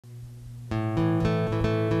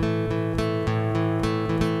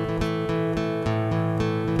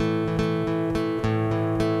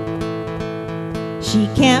She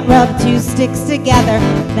can't rub two sticks together,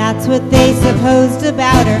 that's what they supposed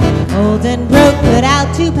about her. Old and broke, put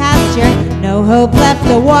out to pasture, no hope left,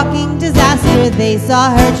 a walking disaster. They saw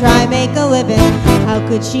her try make a living, how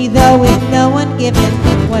could she though with no one given?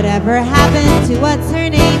 Whatever happened to what's her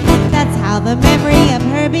name? That's how the memory of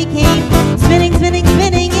her became. Spinning, spinning,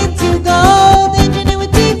 spinning into gold,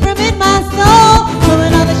 ingenuity from in my soul.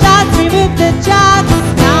 Pulling all the shots, remove the shots,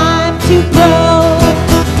 time to grow.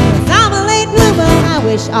 I'm a late bloomer, I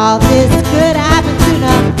wish all this could happen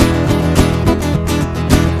sooner.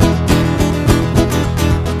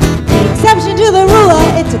 The exception to the ruler,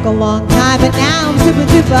 it took a long time, but now I'm super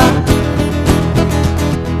duper.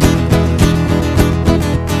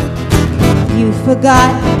 You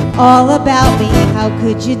forgot all about me, how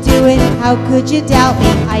could you do it, how could you doubt me?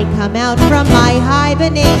 I come out from my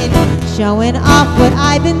hibernating, showing off what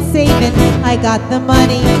I've been saving. I got the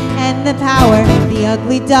money and the power, the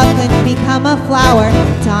ugly duckling become a flower.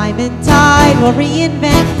 Time and tide will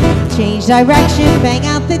reinvent, change direction, bang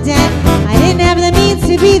out the dent. I didn't have the means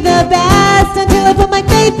to be the best until I put my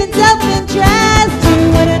faith in self-interest.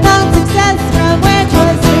 Who would have known success from where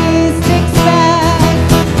 'twas least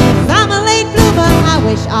expect? I'm a late bloomer, I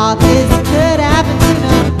wish all this could happen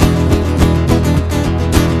sooner.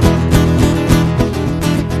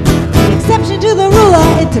 The exception to the ruler,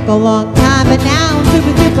 it took a long time, but now I'm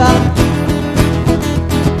super duper.